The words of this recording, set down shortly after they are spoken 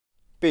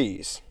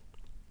Bees.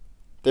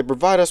 They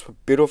provide us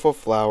with beautiful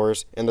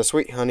flowers and the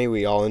sweet honey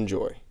we all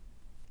enjoy.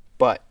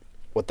 But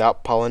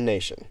without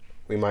pollination,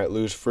 we might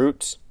lose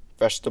fruits,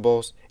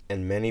 vegetables,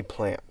 and many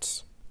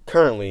plants.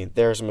 Currently,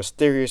 there is a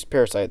mysterious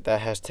parasite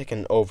that has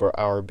taken over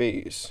our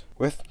bees.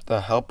 With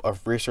the help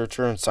of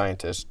researcher and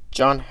scientist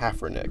John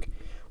Hafernik,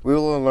 we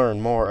will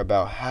learn more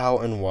about how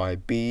and why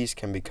bees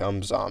can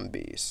become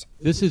zombies.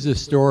 This is a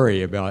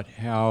story about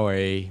how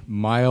a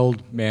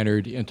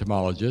mild-mannered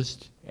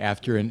entomologist,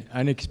 after an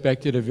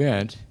unexpected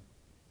event,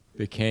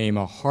 became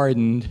a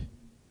hardened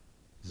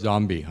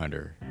zombie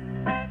hunter.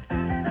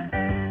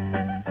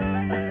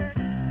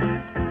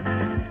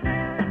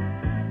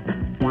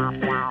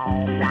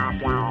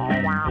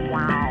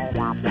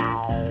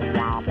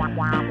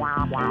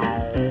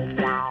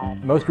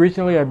 Most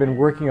recently, I've been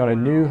working on a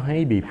new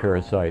honeybee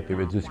parasite that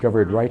was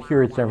discovered right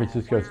here at San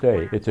Francisco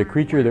State. It's a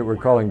creature that we're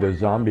calling the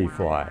zombie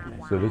fly.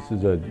 So this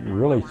is a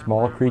really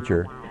small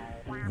creature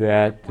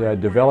that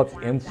develops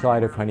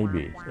inside of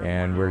honeybees.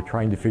 And we're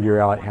trying to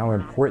figure out how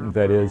important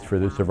that is for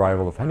the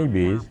survival of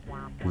honeybees,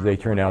 because they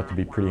turn out to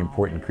be pretty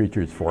important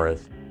creatures for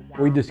us.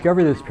 We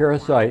discovered this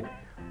parasite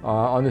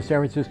on the San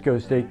Francisco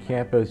State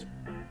campus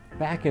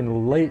back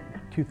in late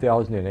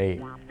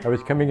 2008. I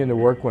was coming into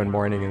work one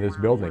morning in this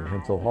building,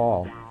 Hensel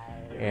Hall,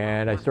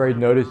 and I started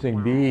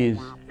noticing bees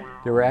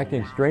that were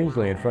acting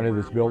strangely in front of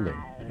this building.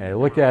 And I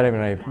looked at them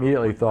and I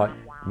immediately thought,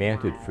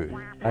 mantid food.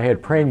 I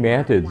had praying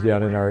mantids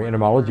down in our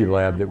entomology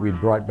lab that we'd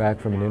brought back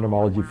from an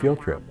entomology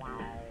field trip.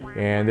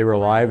 And they were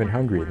alive and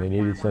hungry. They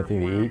needed something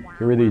to eat.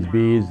 Here were these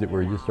bees that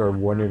were just sort of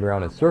wandering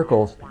around in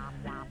circles.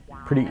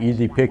 Pretty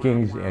easy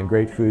pickings and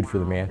great food for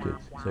the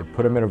mantids. So I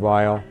put them in a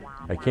vial.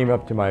 I came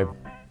up to my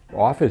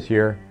office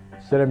here,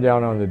 set them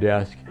down on the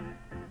desk,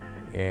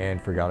 and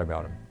forgot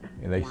about them.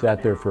 And they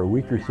sat there for a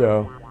week or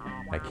so.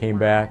 I came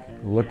back,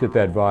 looked at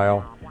that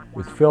vial. It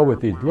was filled with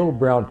these little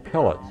brown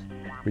pellets,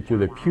 which are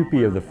the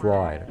pupae of the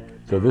fly.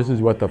 So this is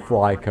what the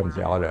fly comes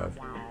out of.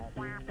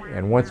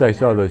 And once I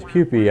saw those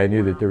pupae, I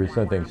knew that there was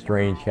something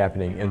strange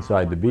happening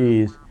inside the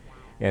bees,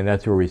 and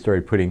that's where we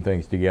started putting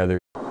things together.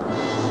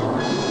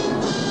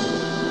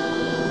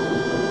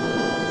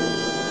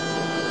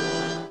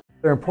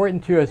 They're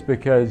important to us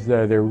because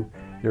they're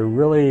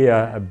really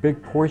a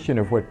big portion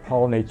of what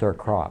pollinates our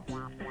crops.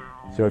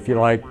 So if you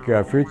like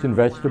fruits and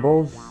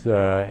vegetables,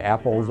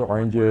 apples,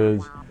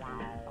 oranges,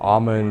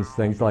 almonds,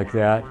 things like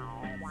that,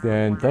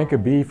 then thank a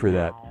bee for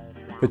that.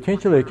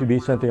 Potentially it could be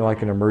something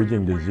like an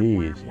emerging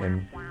disease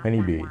in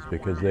honeybees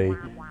because they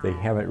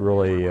haven't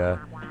really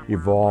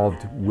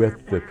evolved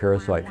with the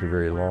parasite for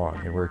very long.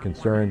 And we're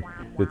concerned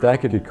that that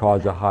could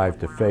cause a hive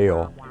to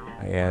fail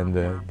and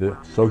the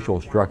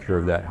social structure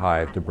of that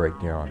hive to break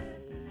down.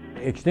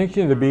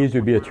 Extinction of the bees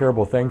would be a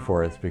terrible thing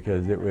for us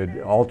because it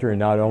would alter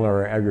not only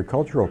our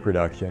agricultural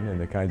production and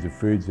the kinds of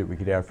foods that we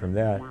could have from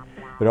that,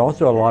 but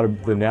also a lot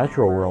of the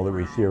natural world that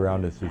we see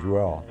around us as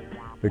well.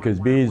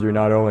 Because bees are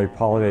not only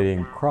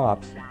pollinating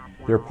crops,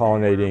 they're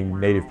pollinating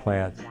native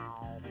plants.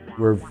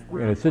 We're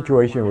in a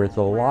situation where it's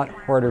a lot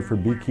harder for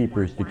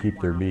beekeepers to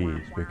keep their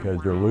bees because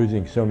they're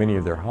losing so many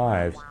of their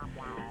hives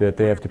that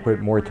they have to put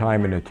more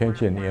time and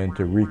attention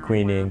into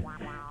requeening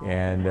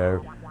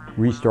and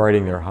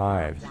restarting their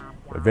hives.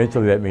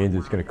 Eventually that means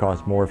it's going to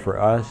cost more for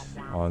us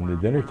on the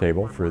dinner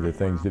table for the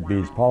things that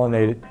bees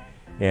pollinated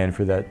and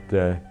for that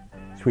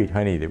sweet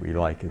honey that we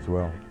like as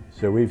well.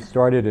 So we've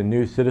started a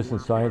new citizen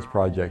science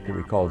project that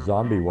we call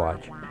Zombie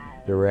Watch.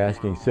 That we're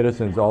asking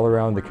citizens all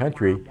around the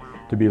country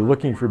to be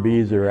looking for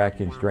bees that are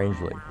acting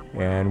strangely.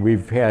 And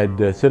we've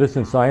had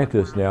citizen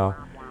scientists now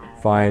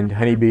find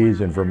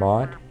honeybees in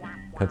Vermont,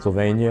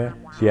 Pennsylvania,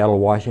 Seattle,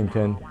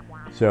 Washington.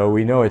 So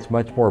we know it's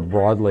much more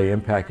broadly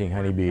impacting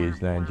honeybees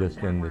than just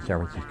in the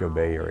San Francisco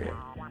Bay Area.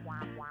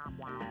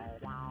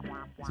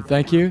 So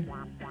thank you,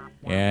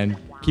 and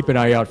keep an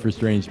eye out for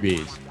strange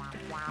bees.